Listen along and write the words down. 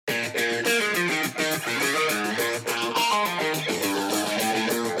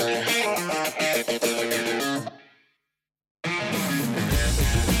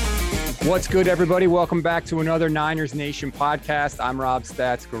What's good, everybody? Welcome back to another Niners Nation podcast. I'm Rob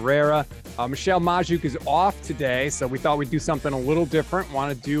Stats Guerrera. Michelle Majuk is off today, so we thought we'd do something a little different.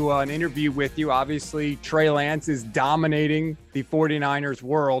 Want to do an interview with you. Obviously, Trey Lance is dominating the 49ers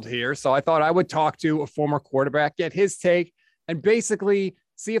world here, so I thought I would talk to a former quarterback, get his take, and basically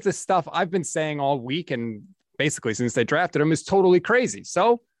see if the stuff I've been saying all week and basically since they drafted him is totally crazy.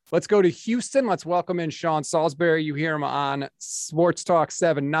 So let's go to Houston. Let's welcome in Sean Salisbury. You hear him on SportsTalk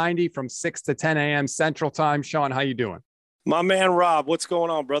 790 from 6 to 10 a.m. Central Time. Sean, how you doing? My man, Rob, what's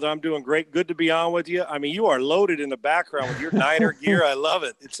going on, brother? I'm doing great. Good to be on with you. I mean, you are loaded in the background with your Niner gear. I love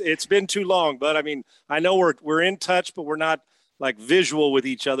it. It's been too long, but I mean, I know we're in touch, but we're not like visual with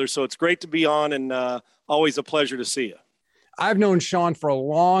each other. So it's great to be on and always a pleasure to see you. I've known Sean for a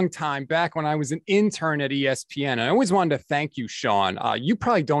long time, back when I was an intern at ESPN. And I always wanted to thank you, Sean. You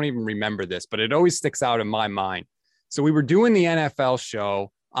probably don't even remember this, but it always sticks out in my mind. So we were doing the NFL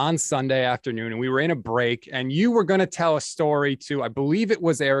show on Sunday afternoon, and we were in a break, and you were going to tell a story to, I believe it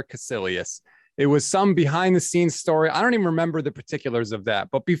was Eric Casillas. It was some behind the scenes story. I don't even remember the particulars of that.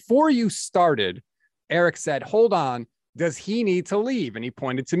 But before you started, Eric said, hold on, does he need to leave? And he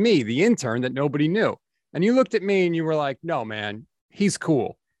pointed to me, the intern that nobody knew. And you looked at me and you were like, no, man, he's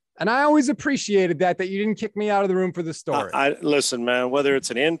cool. And I always appreciated that you didn't kick me out of the room for the story. Listen, man, whether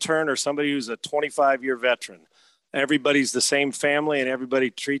it's an intern or somebody who's a 25-year veteran, everybody's the same family and everybody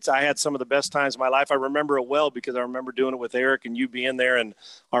treats. I had some of the best times of my life. I remember it well because I remember doing it with Eric and you being there and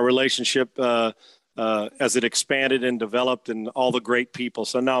our relationship as it expanded and developed and all the great people.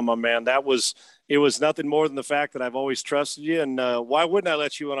 So no, my man, it was nothing more than the fact that I've always trusted you. And why wouldn't I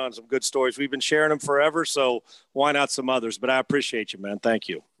let you in on some good stories? We've been sharing them forever. So why not some others? But I appreciate you, man. Thank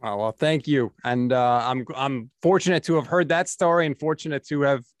you. Oh, well, thank you. And I'm fortunate to have heard that story and fortunate to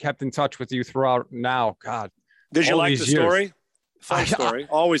have kept in touch with you throughout now. God. Did you like the story? Fun story.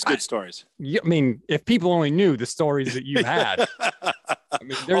 Always good stories. I mean, if people only knew the stories that you had. I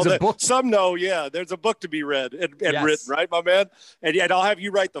mean, there's a book. Some know, yeah. There's a book to be read and yes. Written, right, my man? And yet I'll have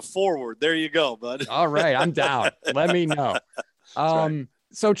you write the foreword. There you go, bud. All right, I'm down. Let me know. Right.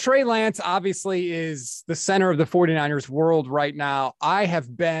 So Trey Lance obviously is the center of the 49ers world right now. I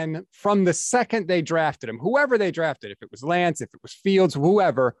have been from the second they drafted him, whoever they drafted, if it was Lance, if it was Fields,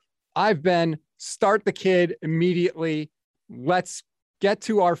 whoever, I've been start the kid immediately. Let's get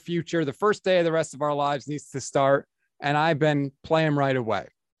to our future. The first day of the rest of our lives needs to start. And I've been playing right away.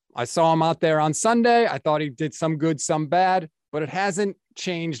 I saw him out there on Sunday. I thought he did some good, some bad, but it hasn't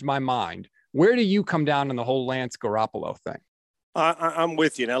changed my mind. Where do you come down on the whole Lance Garoppolo thing? I'm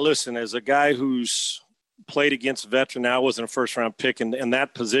with you. Now, listen, as a guy who's played against veteran, now wasn't a first round pick in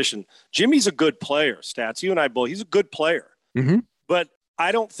that position. Jimmy's a good player, Stats. You and I both, he's a good player. Mm-hmm. But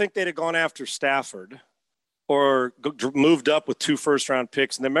I don't think they'd have gone after Stafford or moved up with 2 first-round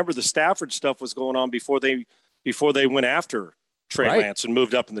picks. And then remember, the Stafford stuff was going on before they went after Trey Lance and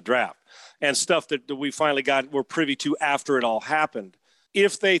moved up in the draft. And stuff that we finally were privy to after it all happened.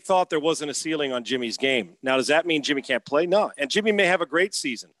 If they thought there wasn't a ceiling on Jimmy's game. Now, does that mean Jimmy can't play? No. And Jimmy may have a great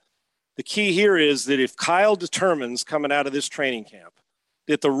season. The key here is that if Kyle determines coming out of this training camp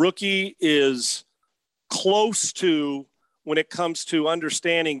that the rookie is close to when it comes to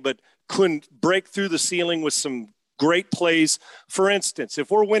understanding, but couldn't break through the ceiling with some great plays. For instance, if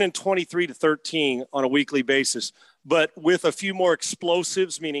we're winning 23-13 on a weekly basis, but with a few more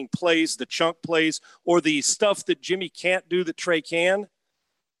explosives, meaning plays, the chunk plays, or the stuff that Jimmy can't do that Trey can,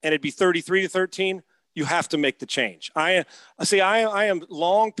 and it'd be 33-13, you have to make the change. I am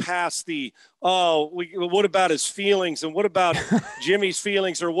long past what about his feelings and what about Jimmy's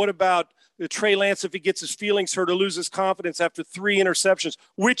feelings or what about Trey Lance if he gets his feelings hurt or loses confidence after 3 interceptions,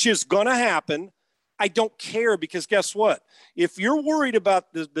 which is going to happen. I don't care because guess what? If you're worried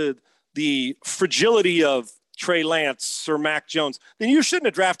about the fragility of Trey Lance or Mac Jones, then you shouldn't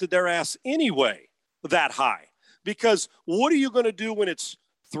have drafted their ass anyway that high. Because what are you going to do when it's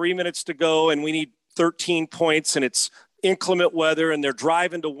 3 minutes to go and we need 13 points and it's inclement weather and they're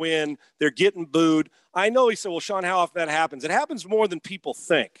driving to win, they're getting booed? I know he said, well, Sean, how often that happens? It happens more than people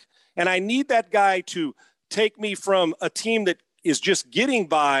think. And I need that guy to take me from a team that is just getting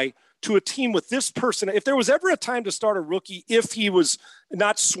by to a team with this person. If there was ever a time to start a rookie, if he was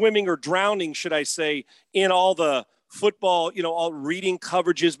not swimming or drowning, should I say, in all the football, all reading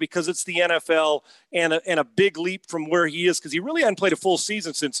coverages because it's the NFL and a big leap from where he is because he really hadn't played a full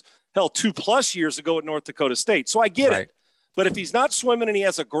season since, 2+ years ago at North Dakota State. So I get it. But if he's not swimming and he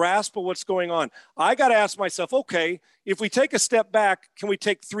has a grasp of what's going on, I got to ask myself, okay, if we take a step back, can we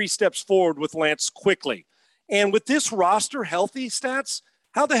take 3 steps forward with Lance quickly? And with this roster healthy, Stats,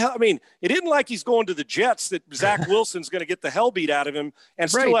 How the hell? I mean, it isn't like he's going to the Jets that Zach Wilson's going to get the hell beat out of him and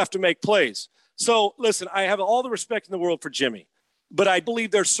still have to make plays. So, listen, I have all the respect in the world for Jimmy, but I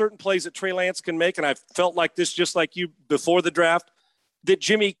believe there's certain plays that Trey Lance can make, and I've felt like this just like you before the draft, that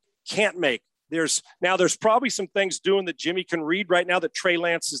Jimmy can't make. There's probably some things doing that Jimmy can read right now that Trey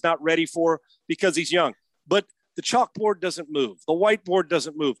Lance is not ready for because he's young. But the chalkboard doesn't move. The whiteboard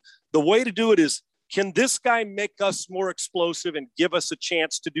doesn't move. The way to do it is, can this guy make us more explosive and give us a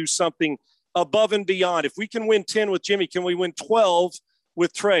chance to do something above and beyond? If we can win 10 with Jimmy, can we win 12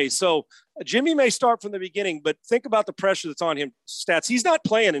 with Trey? So Jimmy may start from the beginning, but think about the pressure that's on him. Stats, he's not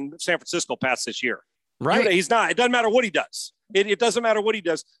playing in San Francisco past this year. Right. He's not. It doesn't matter what he does. It doesn't matter what he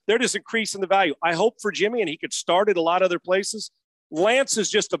does. They're just increasing the value. I hope for Jimmy, and he could start at a lot of other places. Lance is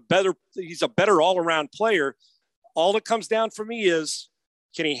just he's a better all-around player. All that comes down for me is,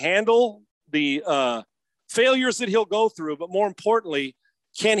 can he handle the failures that he'll go through? But more importantly,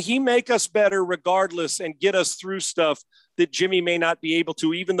 can he make us better regardless and get us through stuff that Jimmy may not be able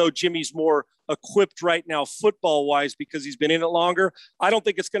to, even though Jimmy's more equipped right now football-wise because he's been in it longer? I don't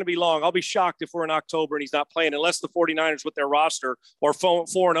think it's going to be long. I'll be shocked if we're in October and he's not playing, unless the 49ers with their roster are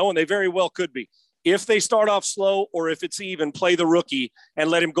 4-0, and they very well could be. If they start off slow, or if it's even, play the rookie and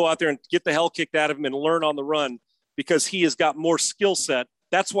let him go out there and get the hell kicked out of him and learn on the run, because he has got more skill set.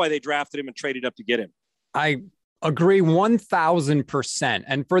 That's why they drafted him and traded up to get him. I agree 1,000%.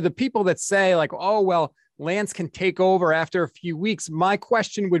 And for the people that say like, oh, well, Lance can take over after a few weeks, my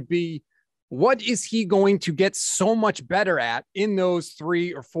question would be, what is he going to get so much better at in those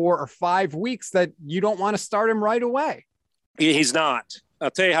 3 or 4 or 5 weeks that you don't want to start him right away? He's not.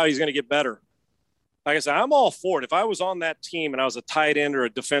 I'll tell you how he's going to get better. Like I said, I'm all for it. If I was on that team and I was a tight end or a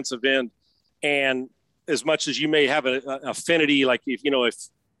defensive end, and as much as you may have an affinity, like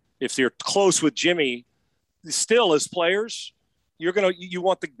if you're close with Jimmy, still as players, you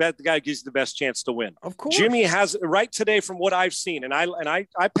want the guy who gives you the best chance to win. Of course. Jimmy has right today, from what I've seen, and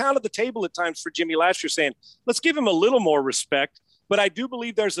I pounded the table at times for Jimmy last year, saying, let's give him a little more respect. But I do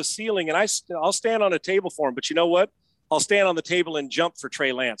believe there's a ceiling, and I'll stand on a table for him. But you know what? I'll stand on the table and jump for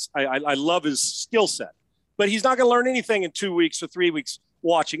Trey Lance. I love his skill set, but he's not going to learn anything in 2 weeks or 3 weeks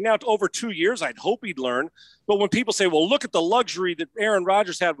watching. Now, over 2 years, I'd hope he'd learn. But when people say, well, look at the luxury that Aaron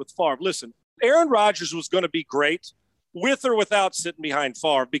Rodgers had with Favre. Listen, Aaron Rodgers was going to be great with or without sitting behind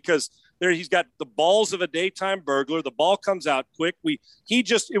Favre, because he's got the balls of a daytime burglar. The ball comes out quick.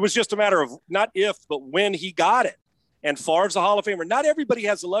 It was just a matter of not if, but when he got it. And Favre's a Hall of Famer. Not everybody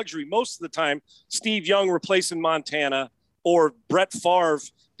has the luxury. Most of the time, Steve Young replacing Montana, or Brett Favre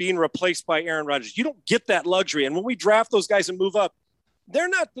being replaced by Aaron Rodgers. You don't get that luxury. And when we draft those guys and move up,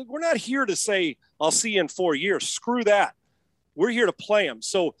 we're not here to say, I'll see you in 4 years. Screw that. We're here to play them.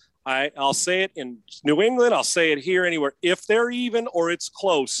 So I'll say it in New England. I'll say it here, anywhere. If they're even or it's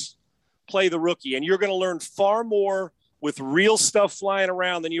close, play the rookie. And you're going to learn far more with real stuff flying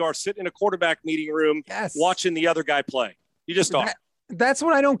around than you are sitting in a quarterback meeting room watching the other guy play. You just are. That's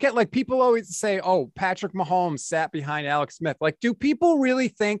what I don't get. Like, people always say, oh, Patrick Mahomes sat behind Alex Smith. Like, do people really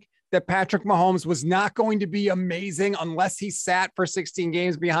think that Patrick Mahomes was not going to be amazing unless he sat for 16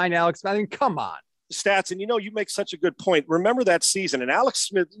 games behind Alex Smith? I mean, come on. Stats, and you make such a good point. Remember that season, and Alex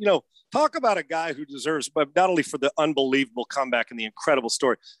Smith, talk about a guy who deserves, but not only for the unbelievable comeback and the incredible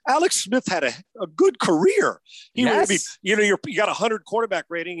story. Alex Smith had a good career. You got a 100 quarterback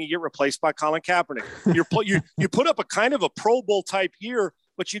rating, and you get replaced by Colin Kaepernick. You put up a kind of a Pro Bowl type year,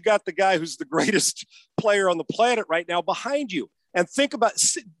 but you got the guy who's the greatest player on the planet right now behind you. And think about,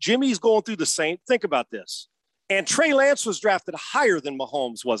 Jimmy's going through the same. Think about this. And Trey Lance was drafted higher than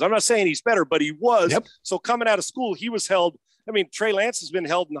Mahomes was. I'm not saying he's better, but he was. Yep. So coming out of school, he was held. I mean, Trey Lance has been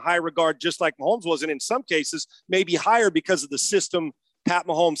held in high regard just like Mahomes was. And in some cases, maybe higher because of the system Pat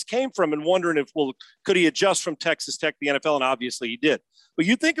Mahomes came from, and wondering could he adjust from Texas Tech to the NFL? And obviously he did. But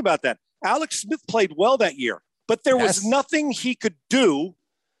you think about that. Alex Smith played well that year, but there was nothing he could do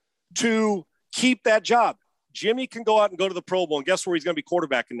to keep that job. Jimmy can go out and go to the Pro Bowl, and guess where he's going to be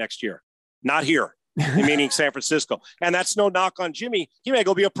quarterbacking next year? Not here. Meaning San Francisco. And that's no knock on Jimmy. He may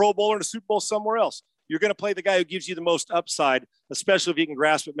go be a Pro Bowler in a Super Bowl somewhere else. You're going to play the guy who gives you the most upside, especially if you can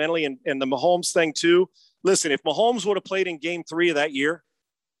grasp it mentally. And the Mahomes thing too. Listen, if Mahomes would have played in game 3 of that year,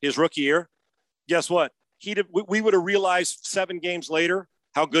 his rookie year, guess what? We would have realized 7 games later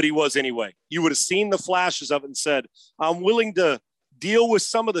how good he was anyway. You would have seen the flashes of it and said, I'm willing to deal with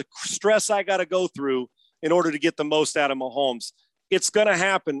some of the stress I got to go through in order to get the most out of Mahomes. It's going to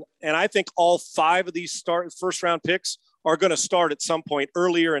happen. And I think all 5 of these first round picks are going to start at some point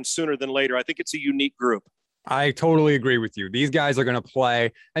earlier and sooner than later. I think it's a unique group. I totally agree with you. These guys are going to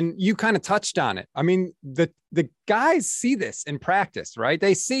play, and you kind of touched on it. I mean, the guys see this in practice, right?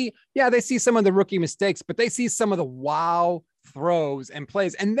 They see some of the rookie mistakes, but they see some of the wow throws and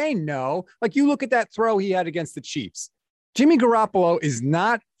plays, and they know, like you look at that throw he had against the Chiefs. Jimmy Garoppolo is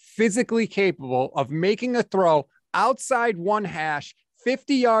not physically capable of making a throw outside one hash,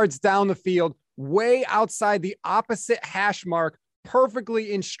 50 yards down the field, way outside the opposite hash mark,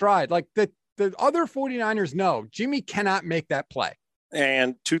 perfectly in stride. Like the other 49ers know Jimmy cannot make that play.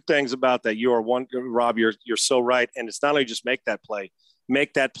 And two things about that. You are one, Rob, you're so right. And it's not only just make that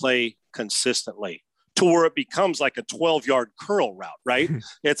play consistently to where it becomes like a 12-yard curl route, right?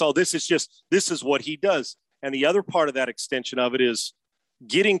 It's all, this is what he does. And the other part of that extension of it is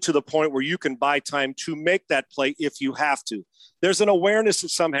getting to the point where you can buy time to make that play if you have to. There's an awareness that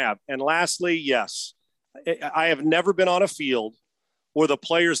some have. And lastly, yes, I have never been on a field where the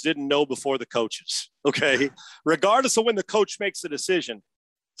players didn't know before the coaches, okay? Regardless of when the coach makes a decision,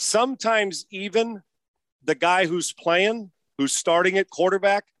 sometimes even the guy who's playing, who's starting at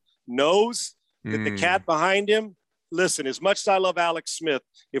quarterback, knows that the cat behind him, listen, as much as I love Alex Smith,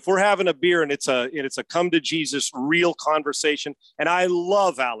 if we're having a beer and it's a come to Jesus real conversation, and I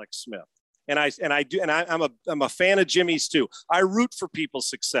love Alex Smith, and I'm a fan of Jimmy's too. I root for people's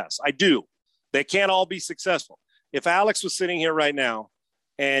success. I do. They can't all be successful. If Alex was sitting here right now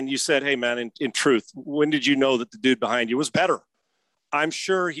and you said, hey, man, in truth, when did you know that the dude behind you was better? I'm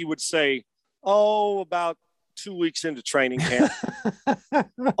sure he would say, about 2 weeks into training camp.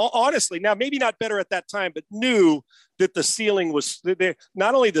 Honestly, now maybe not better at that time, but knew that the ceiling was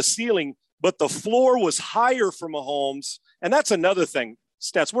not only the ceiling, but the floor was higher for Mahomes. And that's another thing,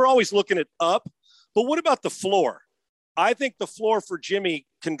 Stats. We're always looking at up, but what about the floor? I think the floor for Jimmy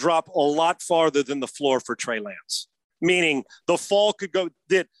can drop a lot farther than the floor for Trey Lance, meaning the fall could go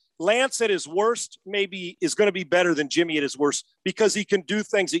that Lance at his worst maybe is going to be better than Jimmy at his worst because he can do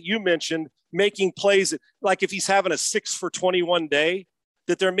things that you mentioned, making plays like if he's having a 6 for 21 day,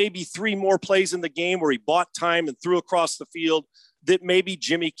 that there may be 3 more plays in the game where he bought time and threw across the field that maybe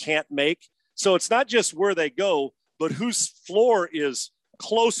Jimmy can't make. So it's not just where they go, but whose floor is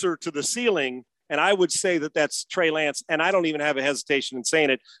closer to the ceiling. And I would say that that's Trey Lance. And I don't even have a hesitation in saying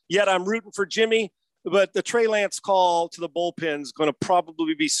it. Yet I'm rooting for Jimmy. But the Trey Lance call to the bullpen is going to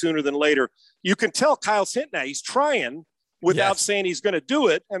probably be sooner than later. You can tell Kyle's hitting that. He's trying without saying he's going to do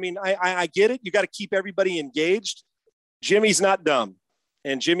it. I mean, I get it. You got to keep everybody engaged. Jimmy's not dumb.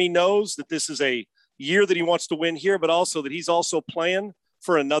 And Jimmy knows that this is a year that he wants to win here, but also that he's also playing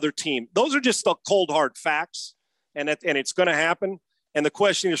for another team. Those are just the cold, hard facts. And it's going to happen. And the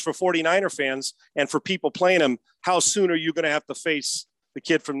question is for 49er fans and for people playing them, how soon are you going to have to face the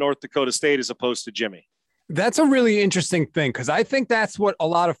kid from North Dakota State as opposed to Jimmy? That's a really interesting thing because I think that's what a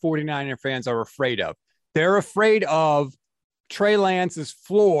lot of 49er fans are afraid of. They're afraid of Trey Lance's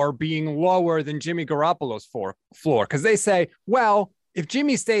floor being lower than Jimmy Garoppolo's floor because they say, well, if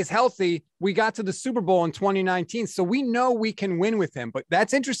Jimmy stays healthy, we got to the Super Bowl in 2019, so we know we can win with him. But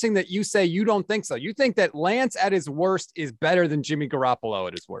that's interesting that you say you don't think so. You think that Lance at his worst is better than Jimmy Garoppolo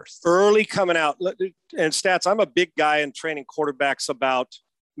at his worst. Early coming out. And Stats, I'm a big guy in training quarterbacks about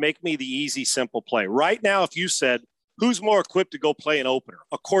make me the easy, simple play. Right now, if you said, who's more equipped to go play an opener?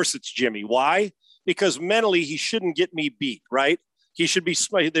 Of course it's Jimmy. Why? Because mentally he shouldn't get me beat, right? He should be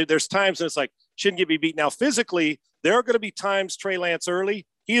 – there's times that it's like, shouldn't get me beat. Now, physically, there are going to be times Trey Lance early,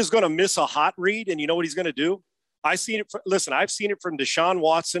 he is going to miss a hot read, and you know what he's going to do? I've seen it from Deshaun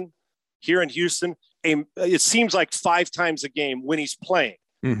Watson here in Houston. It seems like 5 times a game when he's playing.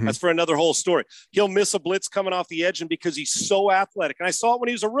 Mm-hmm. That's for another whole story. He'll miss a blitz coming off the edge, and because he's so athletic, and I saw it when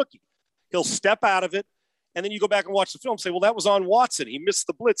he was a rookie, he'll step out of it, and then you go back and watch the film and say, well, that was on Watson. He missed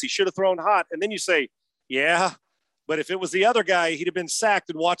the blitz. He should have thrown hot. And then you say, yeah, but if it was the other guy, he'd have been sacked,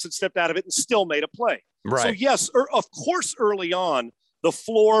 and Watson stepped out of it and still made a play. Right. So, yes, of course, early on, the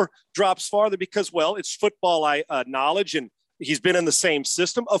floor drops farther because, well, it's football knowledge, and he's been in the same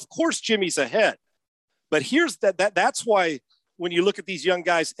system. Of course, Jimmy's ahead. But here's that's why when you look at these young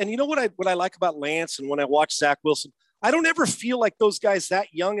guys, and you know what I like about Lance and when I watch Zach Wilson, I don't ever feel like those guys that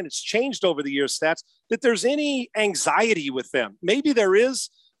young, and it's changed over the years, Stats, that there's any anxiety with them. Maybe there is,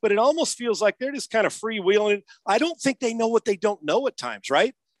 but it almost feels like they're just kind of freewheeling. I don't think they know what they don't know at times,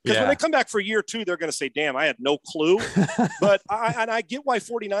 right? Because when they come back for year 2, they're going to say, damn, I had no clue. But I get why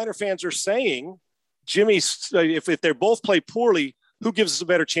 49er fans are saying, Jimmy's, if they both play poorly, who gives us a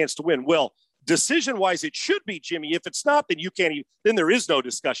better chance to win? Well, decision-wise, it should be Jimmy. If it's not, then you can't even, then there is no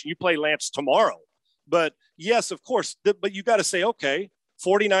discussion. You play Lance tomorrow. But yes, of course, but you got to say, okay,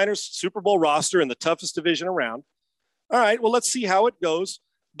 49ers Super Bowl roster in the toughest division around. All right, well, let's see how it goes.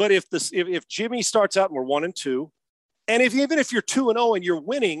 But if Jimmy starts out and we're 1-2, and even if you're 2-0 and you're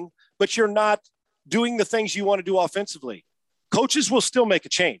winning, but you're not doing the things you want to do offensively, coaches will still make a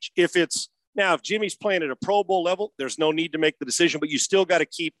change. If Jimmy's playing at a Pro Bowl level, there's no need to make the decision, but you still got to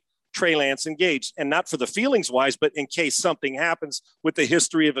keep Trey Lance engaged, and not for the feelings wise, but in case something happens with the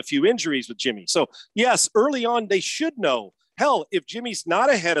history of a few injuries with Jimmy. So yes, early on, they should know, hell, if Jimmy's not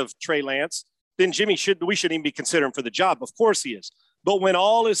ahead of Trey Lance, then we shouldn't even be considering for the job. Of course he is. But when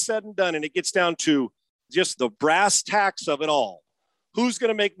all is said and done, and it gets down to just the brass tacks of it all, who's going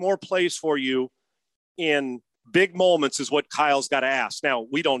to make more plays for you in big moments is what Kyle's got to ask. Now,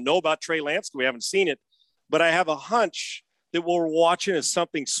 we don't know about Trey Lance. We haven't seen it, but I have a hunch that what we're watching is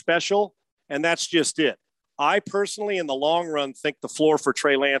something special, and that's just it. I personally, in the long run, think the floor for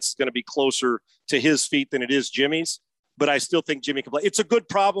Trey Lance is going to be closer to his feet than it is Jimmy's, but I still think Jimmy can play. It's a good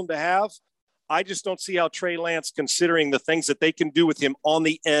problem to have. I just don't see how Trey Lance, considering the things that they can do with him on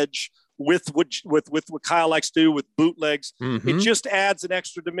the edge, with what Kyle likes to do with bootlegs, it just adds an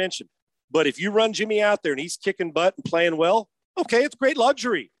extra dimension. But if you run Jimmy out there and he's kicking butt and playing well, okay, it's great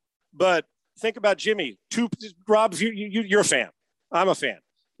luxury. But think about Jimmy. Rob, you're a fan. I'm a fan.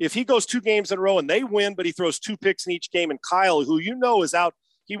 If he goes 2 games in a row and they win, but he throws 2 picks in each game, and Kyle, who is out,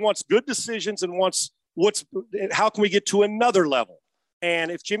 he wants good decisions and wants how can we get to another level? And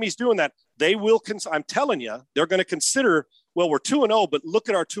if Jimmy's doing that, they will. I'm telling you, they're going to consider. Well, we're 2-0, but look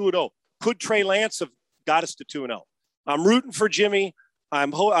at our 2-0. Could Trey Lance have got us to 2-0? I'm rooting for Jimmy. I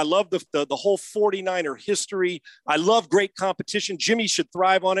love the whole 49er history. I love great competition. Jimmy should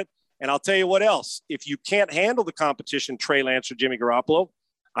thrive on it. And I'll tell you what else. If you can't handle the competition, Trey Lance or Jimmy Garoppolo,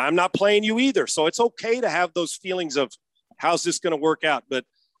 I'm not playing you either. So it's okay to have those feelings of how's this going to work out. But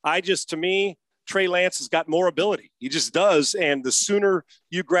to me, Trey Lance has got more ability. He just does. And the sooner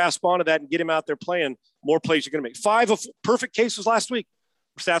you grasp onto that and get him out there playing, more plays you're going to make. 5 of perfect cases last week.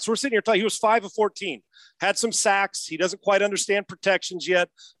 Stats we're sitting here telling you he was 5 of 14. Had some sacks. He doesn't quite understand protections yet.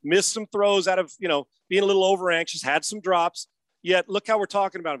 Missed some throws out of, being a little over anxious. Had some drops. Yet look how we're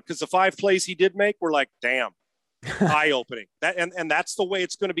talking about him, because the 5 plays he did make were like, damn, eye-opening. And that's the way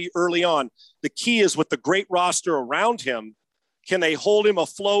it's going to be early on. The key is with the great roster around him, can they hold him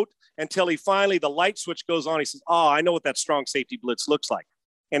afloat until he finally, the light switch goes on. He says, oh, I know what that strong safety blitz looks like.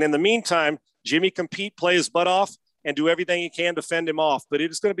 And in the meantime, Jimmy compete, play his butt off, and do everything he can to fend him off. But it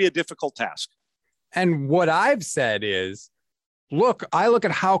is going to be a difficult task. And what I've said is, I look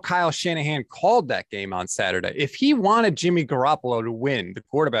at how Kyle Shanahan called that game on Saturday. If he wanted Jimmy Garoppolo to win the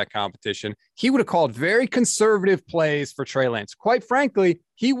quarterback competition, he would have called very conservative plays for Trey Lance. Quite frankly,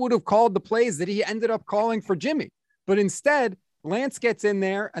 he would have called the plays that he ended up calling for Jimmy. But instead, Lance gets in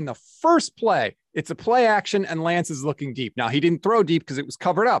there, and the first play, it's a play action, and Lance is looking deep. Now, he didn't throw deep because it was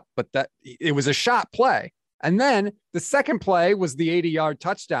covered up, but it was a shot play. And then the second play was the 80-yard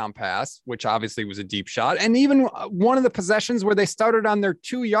touchdown pass, which obviously was a deep shot. And even one of the possessions where they started on their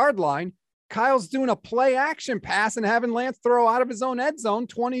 2-yard line, Kyle's doing a play action pass and having Lance throw out of his own end zone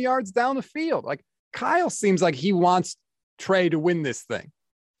 20 yards down the field. Like, Kyle seems like he wants Trey to win this thing.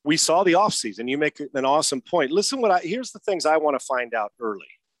 We saw the offseason. You make an awesome point. Listen, here's the things I want to find out early.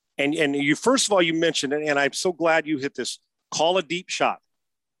 And you, first of all, you mentioned it, and I'm so glad you hit this, call a deep shot.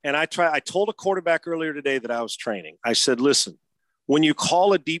 And I told a quarterback earlier today that I was training. I said, listen, when you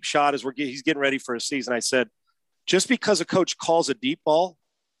call a deep shot as he's getting ready for a season, I said, just because a coach calls a deep ball,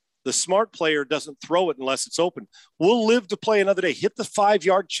 the smart player doesn't throw it unless it's open. We'll live to play another day. Hit the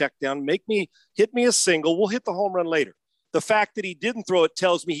 5-yard check down, hit me a single. We'll hit the home run later. The fact that he didn't throw it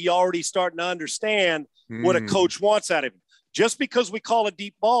tells me he already starting to understand what a coach wants out of him. Just because we call a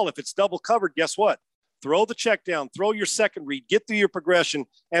deep ball, if it's double covered, guess what? Throw the check down, throw your second read, get through your progression,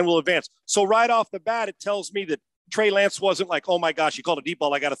 and we'll advance. So right off the bat, it tells me that Trey Lance wasn't like, oh my gosh, you called a deep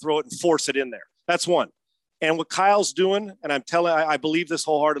ball, I got to throw it and force it in there. That's one. And what Kyle's doing, and I believe this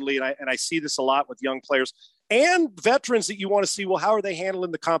wholeheartedly, and I see this a lot with young players and veterans that you want to see, well, how are they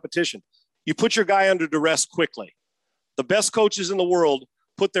handling the competition? You put your guy under duress quickly. The best coaches in the world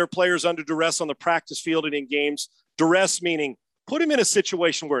put their players under duress on the practice field and in games. Duress meaning put him in a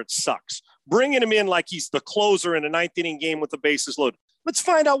situation where it sucks. Bringing him in like he's the closer in a 9th inning game with the bases loaded. Let's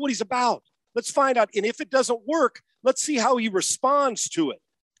find out what he's about. Let's find out. And if it doesn't work, let's see how he responds to it.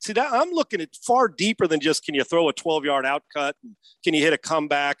 See, that I'm looking at far deeper than just, can you throw a 12-yard out cut? And can you hit a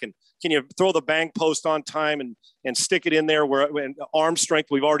comeback? And can you throw the bang post on time and stick it in there where arm strength?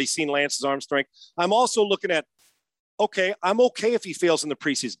 We've already seen Lance's arm strength. I'm also looking at, okay, I'm okay if he fails in the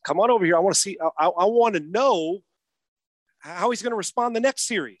preseason. Come on over here. I want to see, I want to know how he's going to respond the next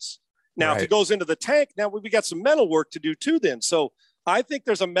series. Now, if he goes into the tank, now we got some mental work to do too then. So I think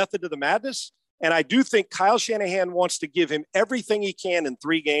there's a method to the madness. And I do think Kyle Shanahan wants to give him everything he can in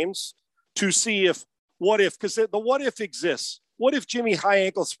 3 games to see because the what if exists. What if Jimmy high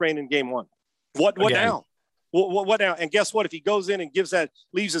ankle sprain in game 1? What now? What now? And guess what? If he goes in and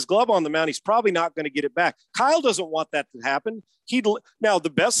leaves his glove on the mound, he's probably not going to get it back. Kyle doesn't want that to happen. Now, the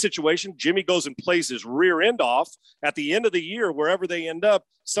best situation, Jimmy goes and plays his rear end off at the end of the year, wherever they end up.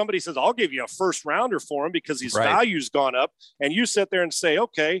 Somebody says, I'll give you a first rounder for him because his value's gone up. And you sit there and say,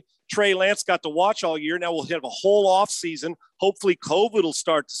 okay, Trey Lance got to watch all year. Now we'll have a whole off season. Hopefully COVID will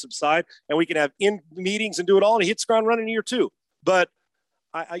start to subside and we can have in meetings and do it all. And he hits ground running in year 2. But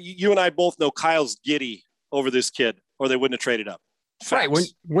you and I both know Kyle's giddy over this kid, or they wouldn't have traded up. Facts.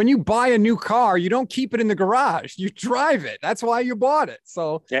 Right. When you buy a new car, you don't keep it in the garage. You drive it. That's why you bought it.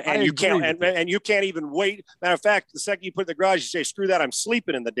 So and you can't even wait. Matter of fact, the second you put it in the garage, you say, screw that, I'm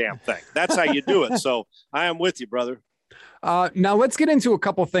sleeping in the damn thing. That's how you do it. So I am with you, brother. Now let's get into a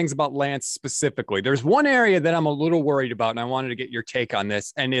couple of things about Lance specifically. There's one area that I'm a little worried about, and I wanted to get your take on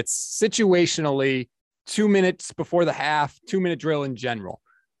this. And it's situationally 2 minutes before the half, 2-minute drill in general.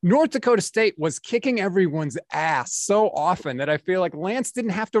 North Dakota State was kicking everyone's ass so often that I feel like Lance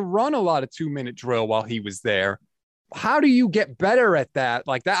didn't have to run a lot of 2-minute drill while he was there. How do you get better at that?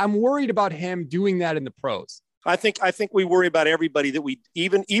 Like that, I'm worried about him doing that in the pros. I think we worry about everybody that we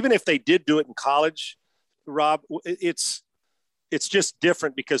even if they did do it in college, Rob, it's just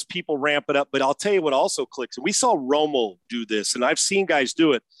different because people ramp it up. But I'll tell you what also clicks. And we saw Romo do this, and I've seen guys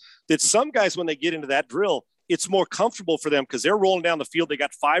do it, that some guys, when they get into that drill, it's more comfortable for them because they're rolling down the field. They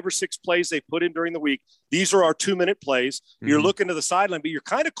got 5 or 6 plays they put in during the week. These are our 2-minute plays. Mm-hmm. You're looking to the sideline, but you're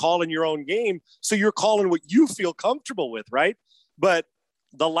kind of calling your own game. So you're calling what you feel comfortable with, right? But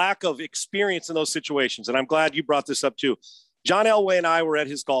the lack of experience in those situations, and I'm glad you brought this up too. John Elway and I were at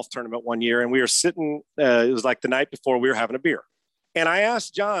his golf tournament one year, and we were sitting, it was like the night before, we were having a beer. And I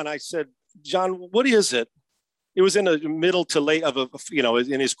asked John, I said, John, what is it? It was in the middle to late of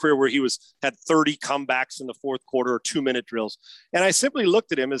in his career where he had 30 comebacks in the fourth quarter or 2-minute drills. And I simply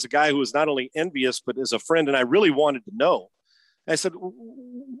looked at him as a guy who was not only envious, but as a friend. And I really wanted to know. I said,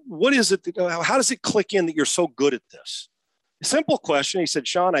 what is it? How does it click in that you're so good at this? Simple question. He said,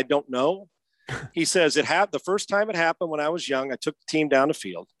 Sean, I don't know. He says the first time it happened when I was young, I took the team down the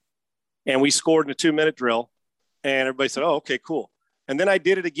field and we scored in a 2-minute drill. And everybody said, oh, okay, cool. And then I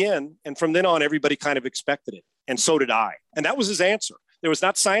did it again. And from then on, everybody kind of expected it. And so did I. And that was his answer. It was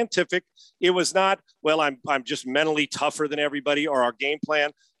not scientific. It was not, well, I'm just mentally tougher than everybody or our game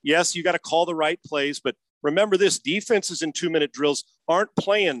plan. Yes, you got to call the right plays. But remember this, defenses in 2-minute drills aren't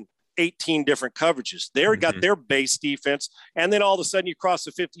playing 18 different coverages. They're got their base defense. And then all of a sudden you cross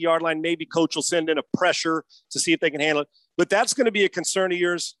the 50-yard line. Maybe coach will send in a pressure to see if they can handle it. But that's going to be a concern of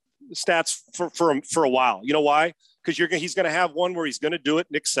yours, Stats, for a while. You know why? Because he's going to have one where he's going to do it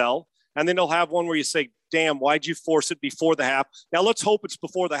and excel. And then he'll have one where you say, damn, why'd you force it before the half? Now let's hope it's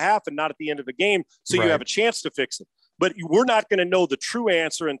before the half and not at the end of the game so you have a chance to fix it. But we're not going to know the true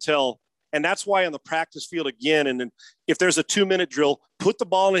answer and that's why on the practice field again, and then if there's a 2-minute drill, put the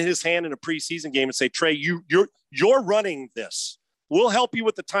ball in his hand in a preseason game and say, Trey, you're running this. We'll help you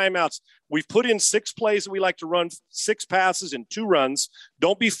with the timeouts. We've put in 6 plays that we like to run, 6 passes and 2 runs.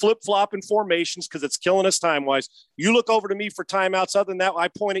 Don't be flip-flopping formations because it's killing us time-wise. You look over to me for timeouts. Other than that, I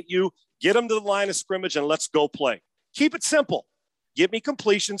point at you, get them to the line of scrimmage, and let's go play. Keep it simple. Give me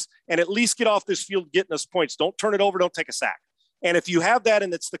completions and at least get off this field getting us points. Don't turn it over. Don't take a sack. And if you have that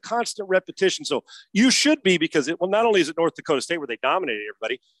and it's the constant repetition, so you should be because not only is it North Dakota State where they dominated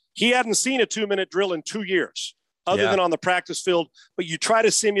everybody, he hadn't seen a 2-minute drill in 2 years. Other than on the practice field, but you try to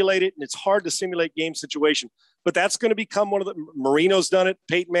simulate it, and it's hard to simulate game situation. But that's going to become one of the – Marino's done it,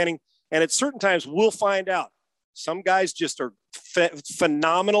 Peyton Manning, and at certain times we'll find out. Some guys just are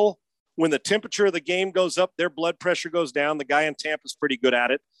phenomenal. When the temperature of the game goes up, their blood pressure goes down. The guy in Tampa's pretty good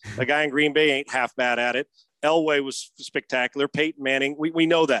at it. The guy in Green Bay ain't half bad at it. Elway was spectacular. Peyton Manning, we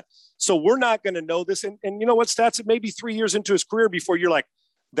know that. So we're not going to know this. And you know what, Stats? It may be 3 years into his career before you're like,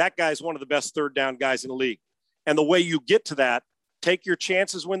 that guy's one of the best third down guys in the league. And the way you get to that, take your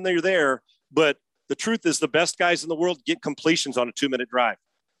chances when they're there. But the truth is the best guys in the world get completions on a 2-minute drive.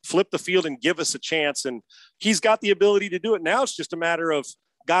 Flip the field and give us a chance. And he's got the ability to do it. Now it's just a matter of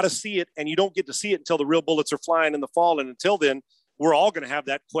got to see it. And you don't get to see it until the real bullets are flying in the fall. And until then, we're all going to have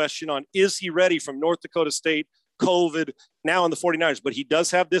that question on, is he ready from North Dakota State, COVID, now in the 49ers? But he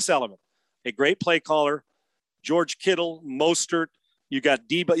does have this element, a great play caller, George Kittle, Mostert. You got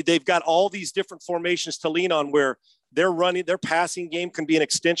Debo. They've got all these different formations to lean on where their passing game can be an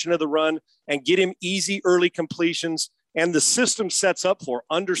extension of the run and get him easy early completions. And the system sets up for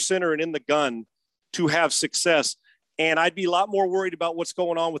under center and in the gun to have success. And I'd be a lot more worried about what's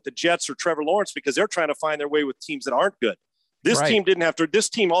going on with the Jets or Trevor Lawrence, because they're trying to find their way with teams that aren't good. This team didn't have to. This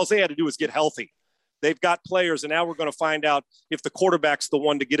team, all they had to do was get healthy. They've got players, and now we're going to find out if the quarterback's the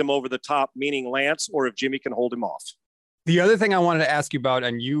one to get him over the top, meaning Lance, or if Jimmy can hold him off. The other thing I wanted to ask you about,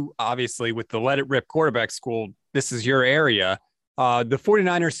 and you obviously with the Let It Rip quarterback school, this is your area. The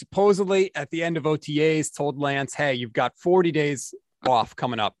 49ers supposedly at the end of OTAs told Lance, hey, you've got 40 days off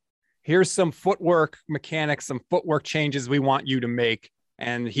coming up. Here's some footwork mechanics, some footwork changes we want you to make.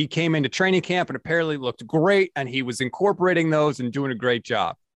 And he came into training camp and apparently looked great, and he was incorporating those and doing a great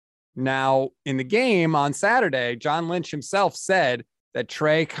job. Now, in the game on Saturday, John Lynch himself said that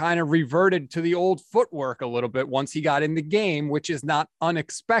Trey kind of reverted to the old footwork a little bit once he got in the game, which is not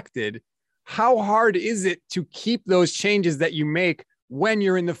unexpected. How hard is it to keep those changes that you make when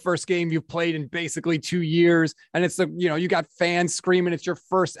you're in the first game you've played in basically 2 years? And it's, you got fans screaming, it's your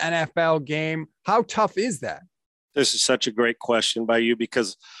first NFL game. How tough is that? This is such a great question by you,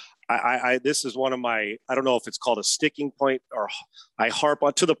 because this is one of my, I don't know if it's called a sticking point, or I harp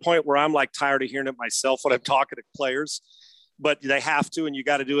on to the point where I'm like tired of hearing it myself when I'm talking to players, but they have to, and you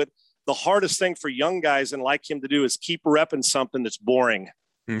got to do it. The hardest thing for young guys and like him to do is keep repping something that's boring.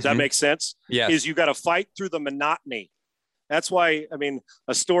 Does that make sense? Yeah. Is you got to fight through the monotony. That's why,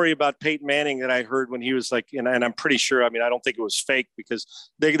 a story about Peyton Manning that I heard when he was like, and I'm pretty sure, I don't think it was fake, because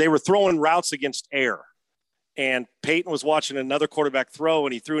they were throwing routes against air. And Peyton was watching another quarterback throw,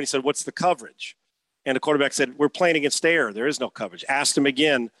 and he threw and he said, what's the coverage? And the quarterback said, we're playing against air. There is no coverage. Asked him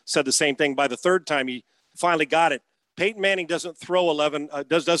again, said the same thing. By the third time, he finally got it. Peyton Manning doesn't throw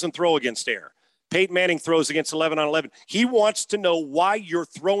doesn't throw against air. Peyton Manning throws against 11 on 11. He wants to know why you're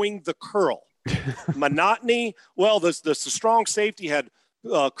throwing the curl. Monotony. Well, the strong safety had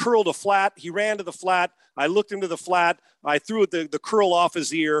curled a flat. He ran to the flat. I looked into the flat. I threw the curl off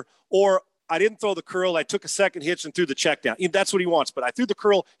his ear, or I didn't throw the curl. I took a second hitch and threw the check down. That's what he wants. But I threw the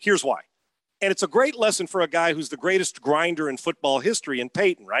curl. Here's why. And it's a great lesson for a guy who's the greatest grinder in football history in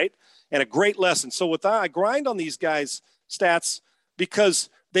Peyton, right? And a great lesson. So I grind on these guys' stats because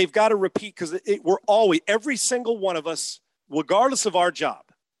they've got to repeat, because we're always, every single one of us, regardless of our job,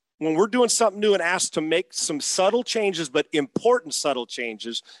 when we're doing something new and asked to make some subtle changes, but important subtle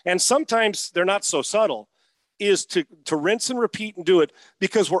changes, and sometimes they're not so subtle, is to rinse and repeat and do it,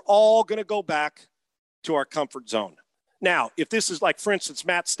 because we're all going to go back to our comfort zone. Now, if this is like, for instance,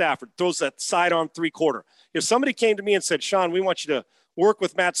 Matt Stafford throws that sidearm 3-quarter. If somebody came to me and said, Sean, we want you to work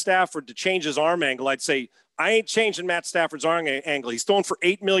with Matt Stafford to change his arm angle, I'd say, I ain't changing Matt Stafford's arm angle. He's throwing for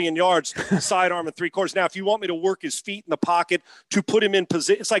 8 million yards, sidearm and 3-quarters. Now, if you want me to work his feet in the pocket to put him in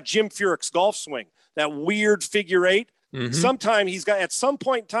position, it's like Jim Furyk's golf swing, that weird figure eight. Mm-hmm. Sometime he's got, at some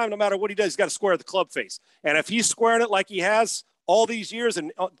point in time, no matter what he does, he's got to square the club face. And if he's squaring it like he has all these years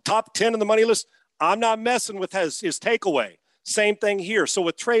and top 10 on the money list, I'm not messing with his takeaway. Same thing here. So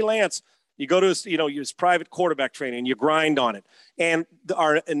with Trey Lance, you go to his private quarterback training and you grind on it. And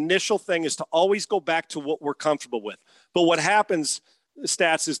our initial thing is to always go back to what we're comfortable with. But what happens,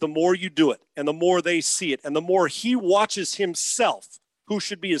 Stats, is the more you do it and the more they see it and the more he watches himself, who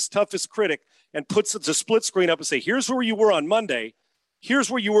should be his toughest critic, and puts the split screen up and say, here's where you were on Monday. Here's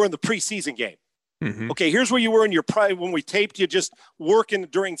where you were in the preseason game. Mm-hmm. Okay, here's where you were in your when we taped you just working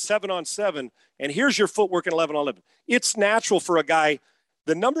during 7-on-7, and here's your footwork in 11-on-11. It's natural for a guy.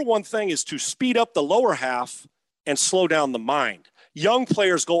 The number one thing is to speed up the lower half and slow down the mind. Young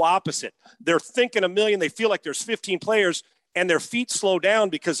players go opposite. They're thinking a million. They feel like there's 15 players, and their feet slow down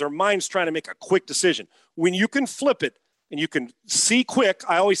because their mind's trying to make a quick decision. When you can flip it and you can see quick,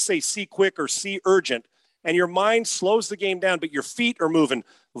 I always say see quick or see urgent, and your mind slows the game down, but your feet are moving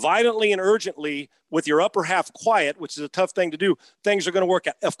violently and urgently with your upper half quiet, which is a tough thing to do. Things are going to work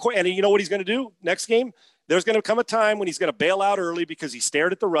out. Of course, and you know what he's going to do next game? There's going to come a time when he's going to bail out early because he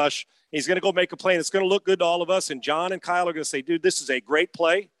stared at the rush. He's going to go make a play, and it's going to look good to all of us. And John and Kyle are going to say, dude, this is a great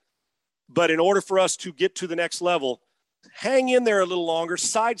play. But in order for us to get to the next level, hang in there a little longer,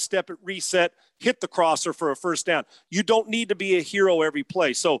 sidestep it, reset, hit the crosser for a first down. You don't need to be a hero every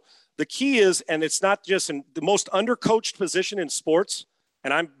play. So the key is, and it's not just in the most undercoached position in sports,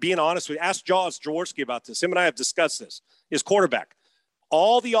 and I'm being honest with you, ask Jaws Jaworski about this. Him and I have discussed this, is quarterback.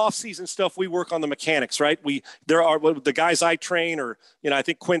 All the offseason stuff, we work on the mechanics, right? There are the guys I train, or, I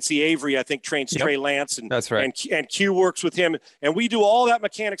think Quincy Avery, trains Trey Lance, and that's right. And Q works with him. And we do all that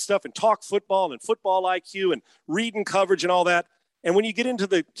mechanic stuff and talk football and football IQ and reading coverage and all that. And when you get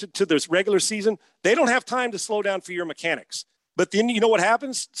into to this regular season, they don't have time to slow down for your mechanics. But then you know what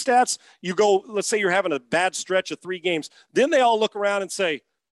happens, Stats? You go, let's say you're having a bad stretch of 3 games. Then they all look around and say,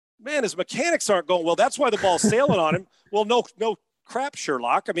 man, his mechanics aren't going well. That's why the ball's sailing on him. Well, no crap,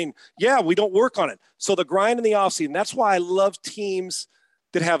 Sherlock. I mean, yeah, we don't work on it. So the grind in the offseason, that's why I love teams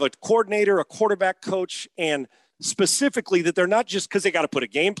that have a coordinator, a quarterback coach, and specifically that they're not just because they got to put a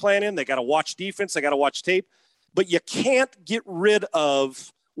game plan in, they got to watch defense, they got to watch tape, but you can't get rid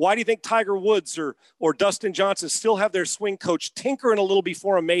of. Why do you think Tiger Woods or Dustin Johnson still have their swing coach tinkering a little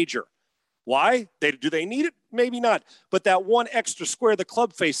before a major? Why? Do they need it? Maybe not. But that one extra square the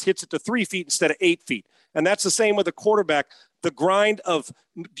club face hits it to 3 feet instead of 8 feet. And that's the same with a quarterback. The grind of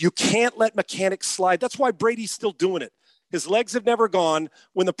you can't let mechanics slide. That's why Brady's still doing it. His legs have never gone.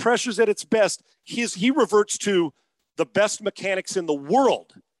 When the pressure's at its best, he reverts to the best mechanics in the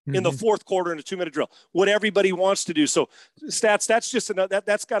world in the fourth quarter in a 2-minute drill, what everybody wants to do. So stats,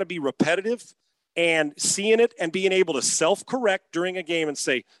 that's got to be repetitive, and seeing it and being able to self-correct during a game and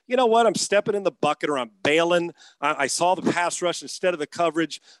say, you know what, I'm stepping in the bucket or I'm bailing. I saw the pass rush instead of the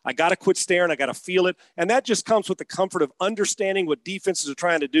coverage. I got to quit staring. I got to feel it. And that just comes with the comfort of understanding what defenses are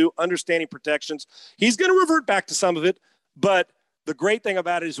trying to do, understanding protections. He's going to revert back to some of it, but the great thing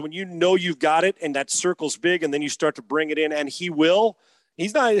about it is when you know you've got it and that circle's big and then you start to bring it in, and he will.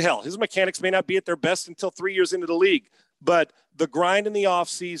 He's not, hell, his mechanics may not be at their best until 3 years into the league, but the grind in the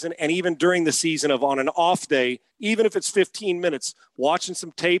offseason and even during the season of on an off day, even if it's 15 minutes, watching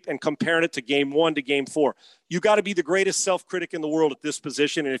some tape and comparing it to game 1 to game 4, you got to be the greatest self-critic in the world at this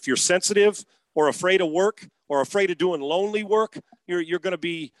position. And if you're sensitive or afraid of work or afraid of doing lonely work, you're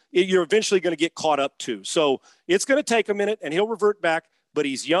eventually going to get caught up too. So it's going to take a minute and he'll revert back, but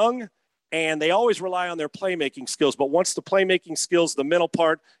he's young. And they always rely on their playmaking skills. But once the playmaking skills, the mental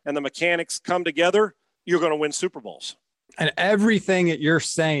part, and the mechanics come together, you're going to win Super Bowls. And everything that you're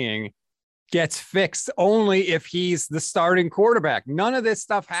saying gets fixed only if he's the starting quarterback. None of this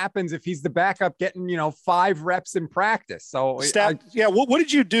stuff happens if he's the backup getting, 5 reps in practice. So what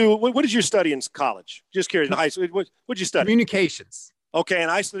did you do? What did you study in college? Just curious. In high school, what did you study? Communications. Okay,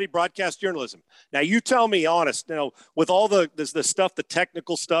 and I studied broadcast journalism. Now, you tell me, honest, with all the stuff, the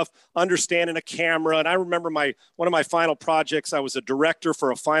technical stuff, understanding a camera, and I remember one of my final projects, I was a director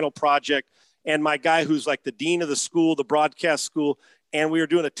for a final project, and my guy who's like the dean of the school, the broadcast school, and we were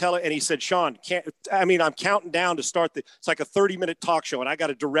doing and he said, Sean, I'm counting down to start it's like a 30-minute talk show, and I got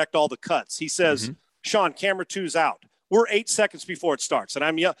to direct all the cuts. He says, Sean, camera 2's out. We're 8 seconds before it starts, and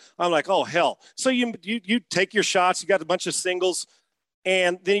I'm like, oh, hell. So you take your shots, you got a bunch of singles,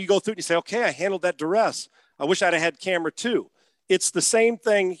 and then you go through and you say, okay, I handled that duress. I wish I'd have had camera 2. It's the same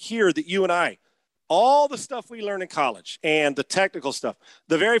thing here that you and I, all the stuff we learn in college and the technical stuff,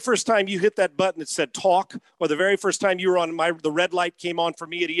 the very first time you hit that button that said talk, or the very first time you were on the red light came on for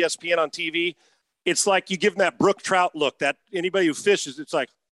me at ESPN on TV, it's like you give them that Brook Trout look, that anybody who fishes, it's like,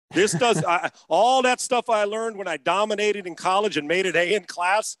 this does all that stuff I learned when I dominated in college and made it A in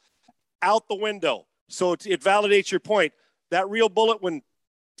class out the window. So it validates your point. That real bullet when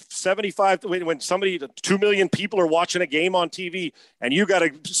 2 million people are watching a game on TV and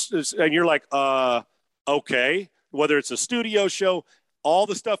and you're like, okay, whether it's a studio show, all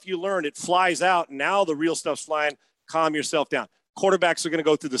the stuff you learn, it flies out. And now the real stuff's flying. Calm yourself down. Quarterbacks are going to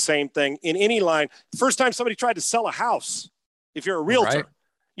go through the same thing in any line. First time somebody tried to sell a house, if you're a realtor,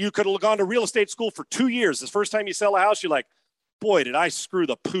 you could have gone to real estate school for 2 years. The first time you sell a house, you're like, boy, did I screw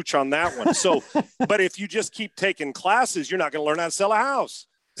the pooch on that one. So, but if you just keep taking classes, you're not going to learn how to sell a house.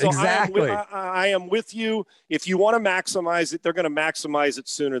 So exactly. I am with you. If you want to maximize it, they're going to maximize it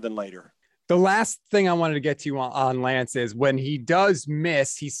sooner than later. The last thing I wanted to get to you on Lance is when he does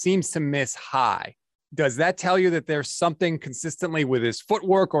miss, he seems to miss high. Does that tell you that there's something consistently with his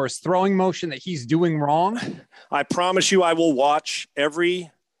footwork or his throwing motion that he's doing wrong? I promise you, I will watch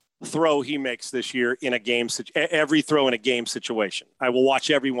every throw he makes this year in a game, every throw in a game situation. I will watch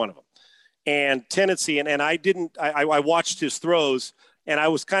every one of them. And tendency, and I watched his throws, and I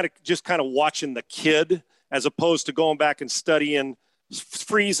was kind of watching the kid as opposed to going back and studying,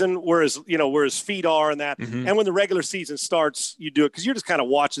 freezing where his feet are and that. Mm-hmm. And when the regular season starts, you do it because you're just kind of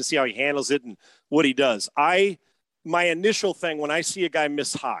watching to see how he handles it and what he does. My initial thing when I see a guy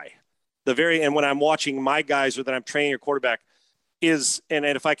miss high, and when I'm watching my guys or that I'm training a quarterback, is, and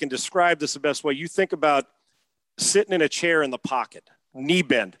if I can describe this the best way, you think about sitting in a chair in the pocket, knee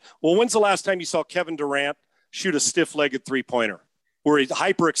bend. Well, when's the last time you saw Kevin Durant shoot a stiff-legged three-pointer where he's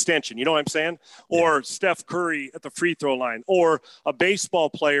hyperextension, you know what I'm saying? Or Steph Curry at the free throw line, or a baseball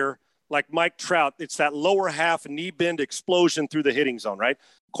player like Mike Trout. It's that lower half knee bend explosion through the hitting zone, right?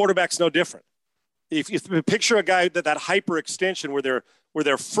 Quarterback's no different. If you picture a guy that hyperextension where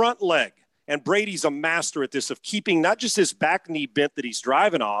their front leg, and Brady's a master at this, of keeping not just his back knee bent that he's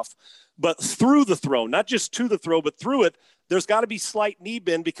driving off, but through the throw, not just to the throw, but through it. There's got to be slight knee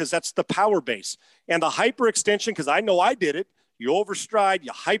bend because that's the power base. And the hyperextension, because I know I did it, you overstride,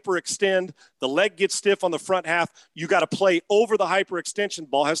 you hyperextend, the leg gets stiff on the front half. You got to play over the hyperextension.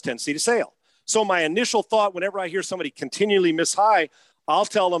 Ball has tendency to sail. So my initial thought, whenever I hear somebody continually miss high, I'll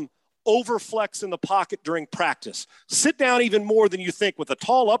tell them overflex in the pocket during practice. Sit down even more than you think with a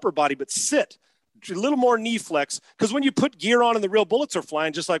tall upper body, but sit. A little more knee flex, because when you put gear on and the real bullets are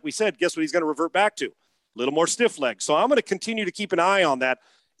flying, just like we said, guess what he's going to revert back to? A little more stiff leg. So I'm going to continue to keep an eye on that.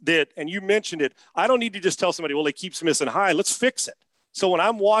 And you mentioned it, I don't need to just tell somebody, well, he keeps missing high. Let's fix it. So when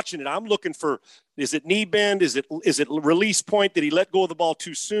I'm watching it, I'm looking for, is it knee bend? Is it release point? Did he let go of the ball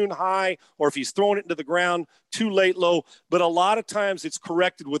too soon high? Or if he's throwing it into the ground too late low? But a lot of times it's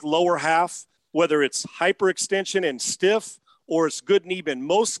corrected with lower half, whether it's hyperextension and stiff or it's good knee bend.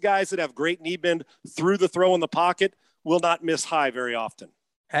 Most guys that have great knee bend through the throw in the pocket will not miss high very often.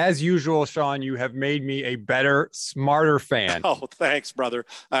 As usual, Sean, you have made me a better, smarter fan. Oh, thanks, brother.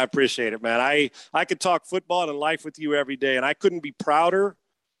 I appreciate it, man. I could talk football and life with you every day, and I couldn't be prouder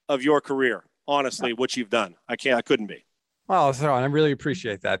of your career, honestly, what you've done. I couldn't be. Well, Sean, I really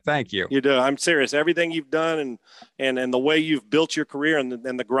appreciate that. Thank you. You do. I'm serious. Everything you've done and the way you've built your career and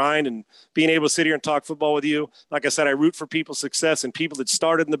the grind and being able to sit here and talk football with you. Like I said, I root for people's success and people that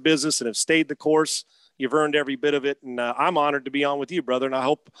started in the business and have stayed the course. You've earned every bit of it, and I'm honored to be on with you, brother. And I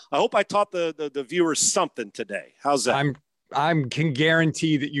hope I taught the viewers something today. How's that? I can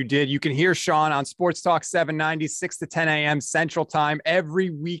guarantee that you did. You can hear Sean on Sports Talk 790, 6 to 10 a.m. Central Time every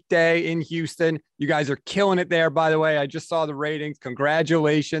weekday in Houston. You guys are killing it there, by the way. I just saw the ratings.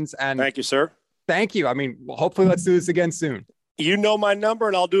 Congratulations. And thank you, sir. Thank you. I mean, hopefully let's do this again soon. You know my number,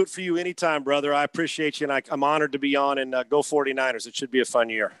 and I'll do it for you anytime, brother. I appreciate you, and I'm honored to be on, and go 49ers. It should be a fun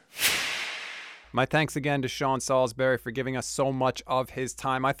year. My thanks again to Sean Salisbury for giving us so much of his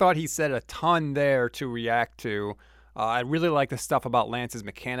time. I thought he said a ton there to react to. I really like the stuff about Lance's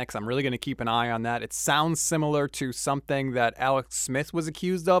mechanics. I'm really going to keep an eye on that. It sounds similar to something that Alex Smith was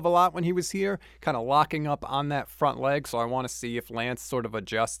accused of a lot when he was here, kind of locking up on that front leg. So I want to see if Lance sort of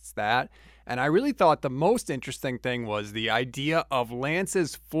adjusts that. And I really thought the most interesting thing was the idea of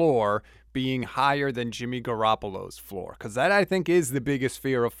Lance's floor being higher than Jimmy Garoppolo's floor. Because that, I think, is the biggest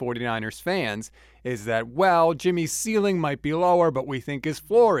fear of 49ers fans, is that, well, Jimmy's ceiling might be lower, but we think his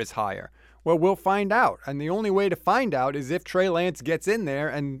floor is higher. Well, we'll find out. And the only way to find out is if Trey Lance gets in there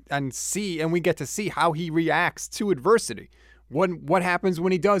and we get to see how he reacts to adversity. What happens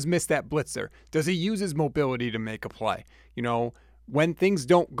when he does miss that blitzer? Does he use his mobility to make a play? You know, when things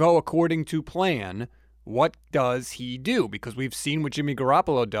don't go according to plan, what does he do? Because we've seen what Jimmy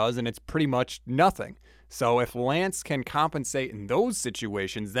Garoppolo does, and it's pretty much nothing. So if Lance can compensate in those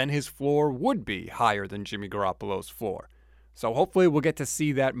situations, then his floor would be higher than Jimmy Garoppolo's floor. So hopefully we'll get to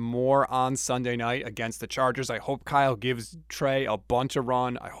see that more on Sunday night against the Chargers. I hope Kyle gives Trey a bunch of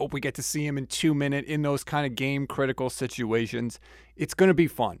run. I hope we get to see him in 2 minutes in those kind of game-critical situations. It's going to be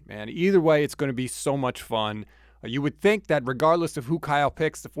fun, man. Either way, it's going to be so much fun. You would think that regardless of who Kyle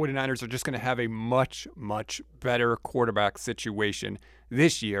picks, the 49ers are just going to have a much, much better quarterback situation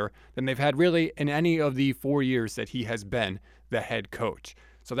this year than they've had really in any of the 4 years that he has been the head coach.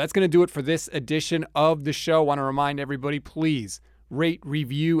 So that's going to do it for this edition of the show. I want to remind everybody, please rate,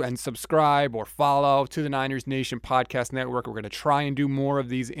 review, and subscribe or follow to the Niners Nation Podcast Network. We're going to try and do more of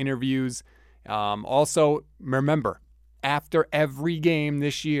these interviews. Also, remember, after every game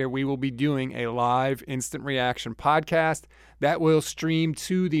this year, we will be doing a live instant reaction podcast that will stream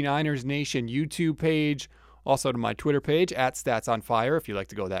to the Niners Nation YouTube page, also to my Twitter page, @StatsOnFire, if you'd like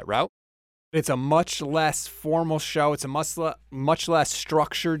to go that route. It's a much less formal show. It's a much less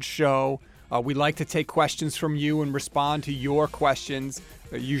structured show. We like to take questions from you and respond to your questions.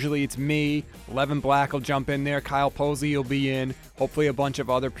 Usually it's me. Levin Black will jump in there. Kyle Posey will be in. Hopefully a bunch of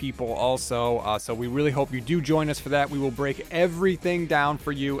other people also. So we really hope you do join us for that. We will break everything down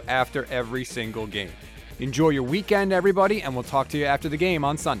for you after every single game. Enjoy your weekend, everybody, and we'll talk to you after the game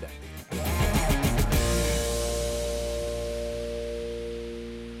on Sunday.